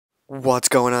What's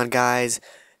going on, guys?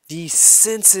 The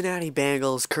Cincinnati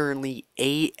Bengals currently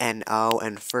 8-0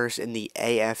 and first in the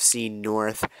AFC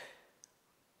North.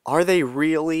 Are they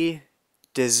really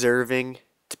deserving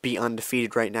to be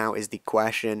undefeated right now is the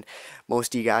question.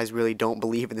 Most of you guys really don't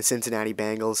believe in the Cincinnati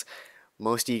Bengals.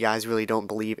 Most of you guys really don't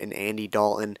believe in Andy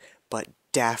Dalton, but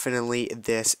definitely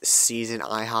this season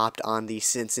I hopped on the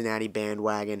Cincinnati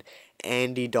bandwagon.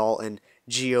 Andy Dalton,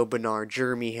 Gio Bernard,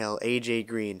 Jeremy Hill, AJ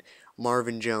Green,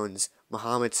 Marvin Jones,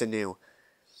 Mohamed Sanu.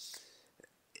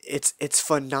 It's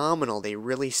phenomenal. They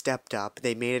really stepped up.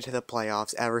 They made it to the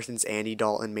playoffs ever since Andy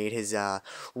Dalton made his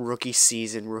rookie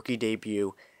season, rookie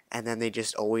debut, and then they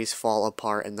just always fall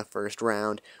apart in the first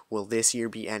round. Will this year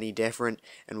be any different?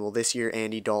 And will this year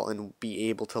Andy Dalton be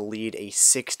able to lead a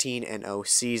 16-0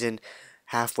 season,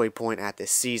 halfway point at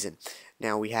this season?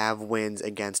 Now we have wins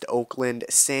against Oakland,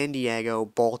 San Diego,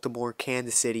 Baltimore,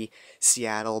 Kansas City,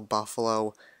 Seattle,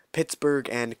 Buffalo, Pittsburgh,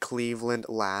 and Cleveland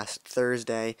last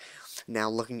Thursday. Now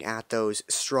looking at those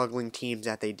struggling teams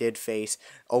that they did face,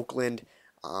 Oakland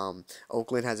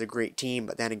has a great team,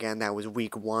 but then again, that was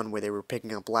week one where they were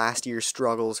picking up last year's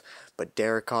struggles. But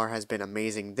Derek Carr has been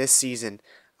amazing this season.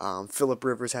 Phillip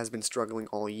Rivers has been struggling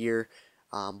all year.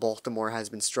 Baltimore has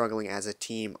been struggling as a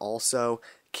team also.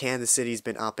 Kansas City's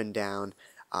been up and down.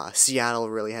 Seattle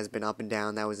really has been up and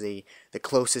down. That was the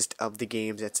closest of the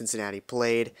games that Cincinnati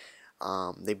played.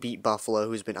 They beat Buffalo,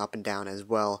 who's been up and down as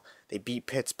well. They beat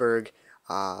Pittsburgh.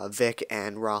 Vic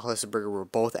and Roethlisberger were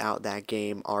both out that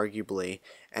game, arguably,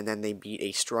 and then they beat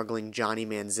a struggling Johnny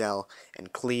Manziel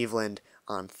and Cleveland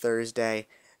on Thursday.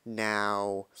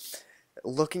 Now,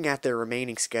 looking at their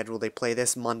remaining schedule, they play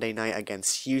this Monday night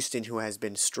against Houston, who has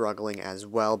been struggling as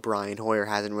well. Brian Hoyer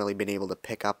hasn't really been able to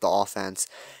pick up the offense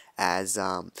as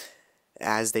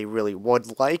they really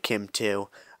would like him to.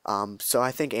 So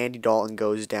I think Andy Dalton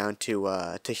goes down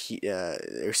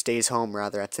or stays home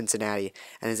rather at Cincinnati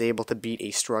and is able to beat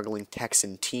a struggling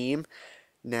Texan team.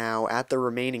 Now at the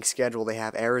remaining schedule they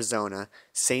have Arizona,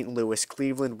 St. Louis,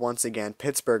 Cleveland once again,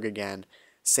 Pittsburgh again,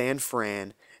 San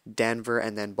Fran, Denver,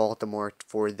 and then Baltimore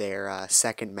for their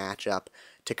second matchup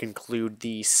to conclude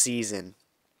the season.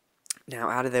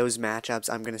 Now out of those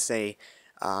matchups, I'm going to say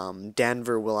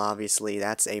Denver will obviously,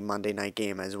 that's a Monday night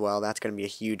game as well. That's going to be a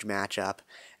huge matchup.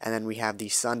 And then we have the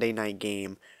Sunday night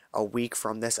game a week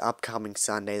from this upcoming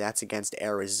Sunday. That's against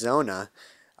Arizona.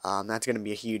 That's going to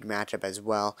be a huge matchup as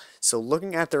well. So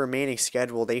looking at the remaining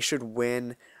schedule, they should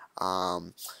win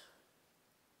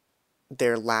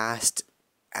their last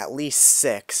at least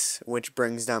 6, which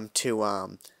brings them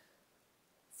to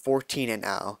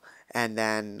 14-0. And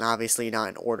then obviously not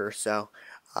in order, so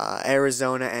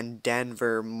Arizona and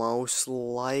Denver most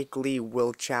likely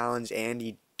will challenge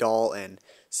Andy Dalton.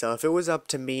 So if it was up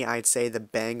to me, I'd say the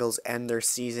Bengals end their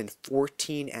season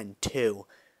 14-2,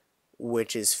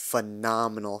 which is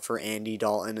phenomenal for Andy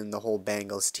Dalton and the whole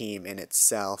Bengals team in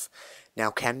itself.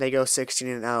 Now, can they go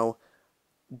 16-0?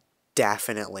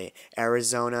 Definitely.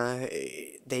 Arizona,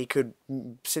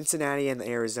 Cincinnati and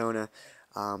Arizona,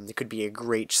 it could be a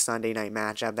great Sunday night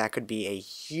matchup. That could be a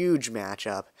huge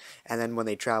matchup. And then when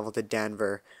they travel to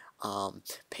Denver,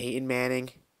 Peyton Manning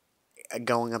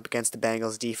going up against the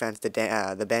Bengals defense, the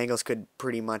Bengals could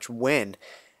pretty much win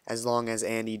as long as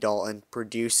Andy Dalton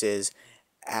produces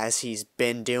as he's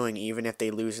been doing, even if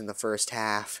they lose in the first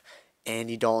half.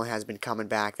 Andy Dalton has been coming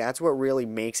back. That's what really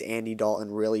makes Andy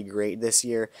Dalton really great this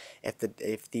year. If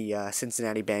the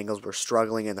Cincinnati Bengals were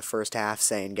struggling in the first half,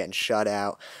 saying getting shut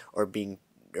out or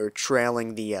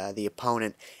trailing the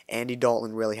opponent, Andy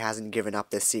Dalton really hasn't given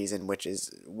up this season, which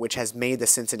has made the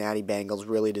Cincinnati Bengals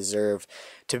really deserve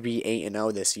to be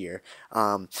 8-0 this year.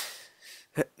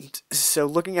 So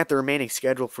looking at the remaining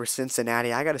schedule for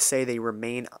Cincinnati, I gotta say they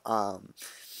remain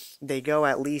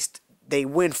they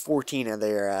win 14 of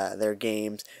their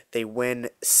games. They win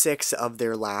 6 of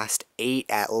their last 8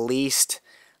 at least.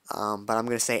 But I'm going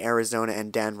to say Arizona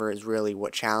and Denver is really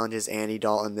what challenges Andy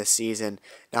Dalton this season.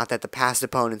 Not that the past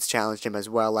opponents challenged him as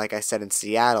well, like I said in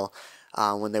Seattle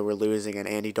when they were losing and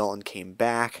Andy Dalton came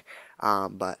back.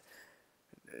 But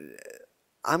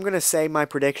I'm going to say my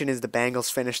prediction is the Bengals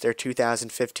finish their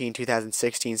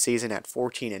 2015-2016 season at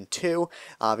 14-2,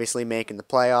 obviously making the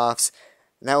playoffs.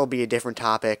 That will be a different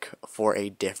topic for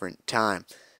a different time.